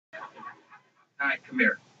Oh,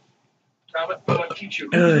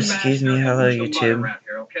 excuse me. Hello, YouTube.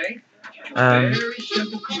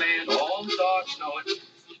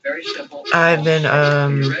 I've been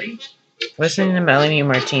listening to Melanie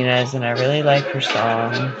Martinez, and I really like her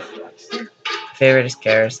song. Favorite is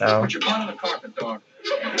Carousel.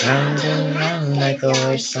 Round and round like a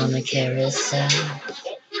horse on a carousel.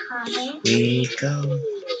 We go.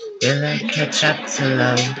 Will I catch up to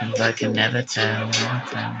love? I can never tell.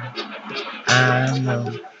 I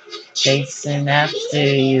know. Chasing after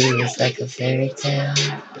you is like a fairy tale.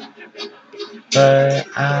 But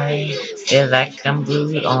I feel like I'm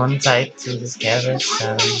glued on tight to this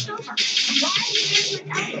carousel.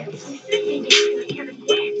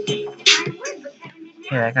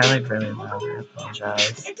 Yeah, that got like really loud. I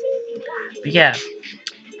apologize. But yeah,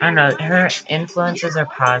 I don't know. Her influences are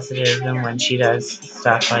positive, and when she does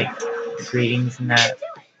stuff like greetings and that.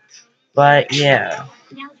 But yeah,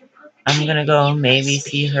 I'm gonna go maybe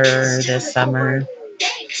see her this summer.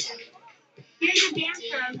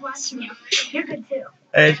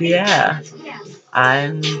 And yeah,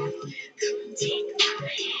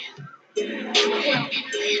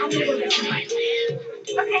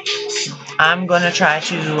 I'm gonna try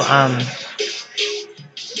to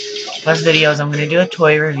plus videos. I'm gonna do a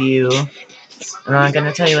toy review. I'm not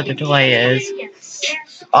gonna tell you what the toy is.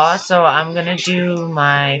 Also, I'm gonna do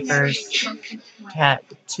my first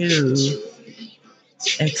tattoo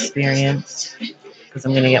experience because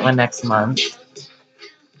I'm gonna get one next month.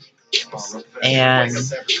 And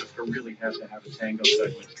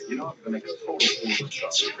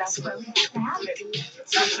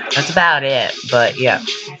that's about it. But yeah.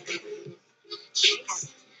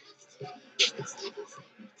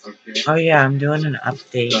 Oh yeah, I'm doing an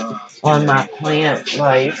update on my plant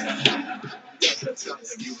life.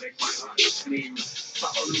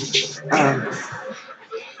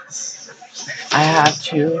 I have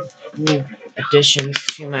 2 new additions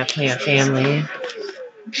to my plant family.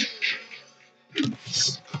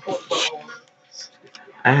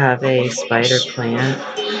 I have a spider plant.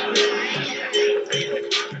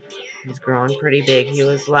 He's growing pretty big. He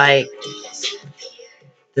was like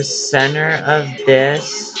the center of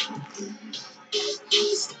this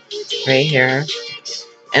right here.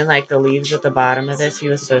 And like the leaves at the bottom of this, he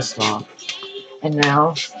was so small. And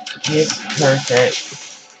now he is perfect.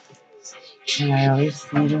 And I always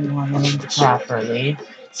feed him water properly.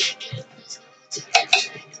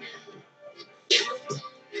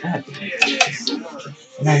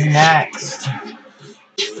 Then next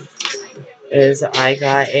is I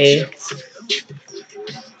got a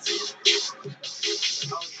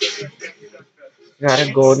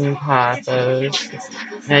golden pothos.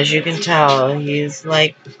 As you can tell, he's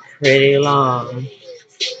like pretty long.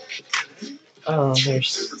 Oh,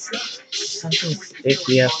 there's something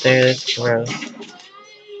sticky up there that's gross.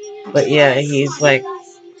 But yeah, he's like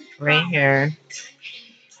right here.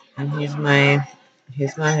 And he's my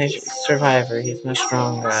survivor. He's my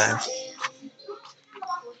strong guy.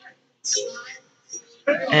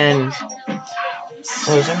 And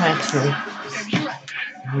those are my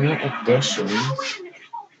 2 new additions.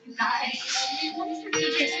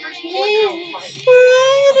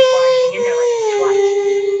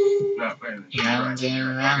 Round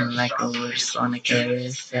and round like a horse on a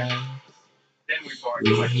carousel.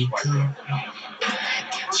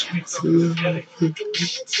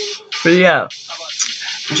 But yeah,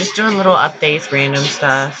 just doing little updates, random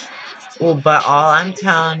stuff. Well, but all I'm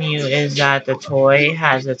telling you is that the toy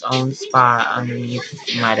has its own spot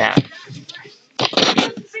underneath my desk.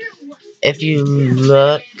 If you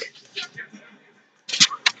look,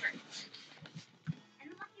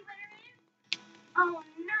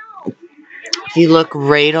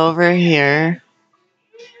 right over here,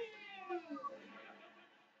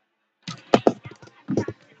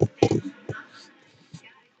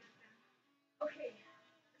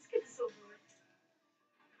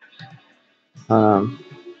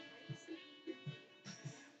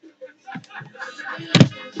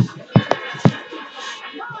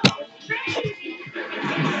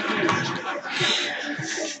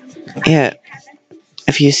 yeah,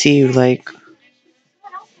 if you see like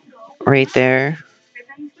right there,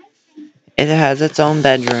 it has its own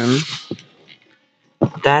bedroom.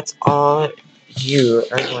 That's all you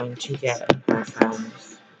are going to get, my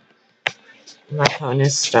friends. My phone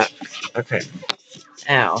is stuck. Okay.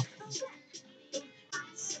 Ow.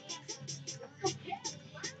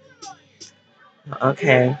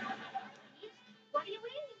 Okay.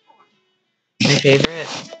 My favorite?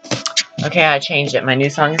 Okay, I changed it. My new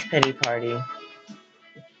song is Pity Party.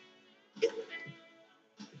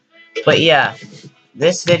 But yeah.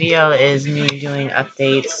 this video is me doing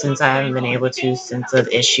updates since I haven't been able to since the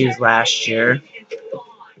issues last year.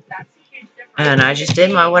 And I just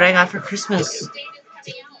did what I got for Christmas.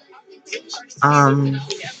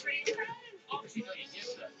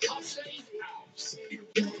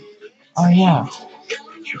 Oh yeah.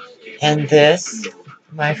 And this,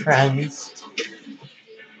 my friends,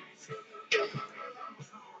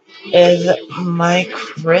 is my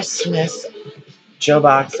Christmas Joe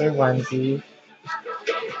Boxer onesie.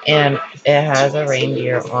 And it has a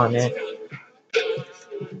reindeer on it.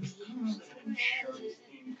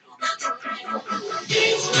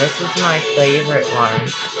 This is my favorite one.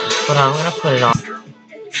 But I'm gonna put it on.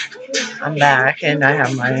 I'm back and I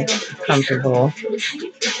have my comfortable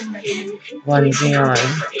onesie on.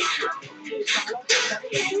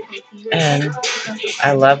 And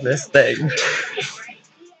I love this thing.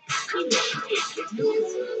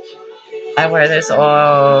 I wear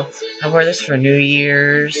this for New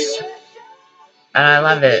Year's. And I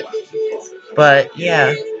love it. But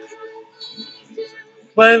yeah.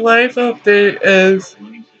 My life update is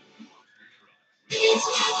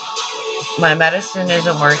my medicine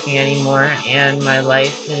isn't working anymore and my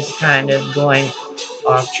life is kind of going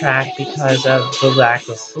off track because of the lack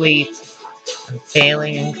of sleep. I'm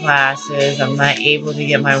failing in classes. I'm not able to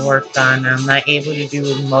get my work done. I'm not able to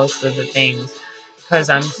do most of the things because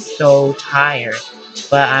I'm so tired.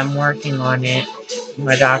 But I'm working on it.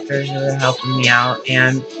 My doctors are helping me out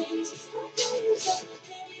and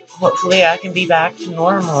hopefully I can be back to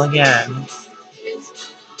normal again.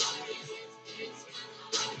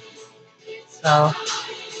 So,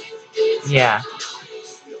 yeah.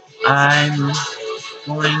 I'm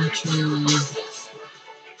going to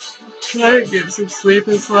try to get some sleep.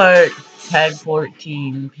 It's like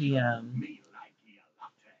 10:14 p.m.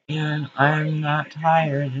 And I'm not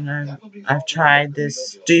tired, and I've tried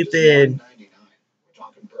this stupid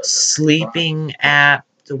sleeping app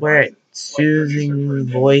to where it soothing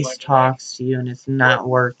voice talks to you, and it's not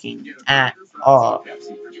working at all.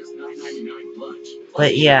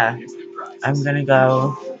 But yeah, I'm gonna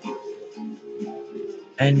go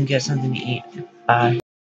and get something to eat. Bye.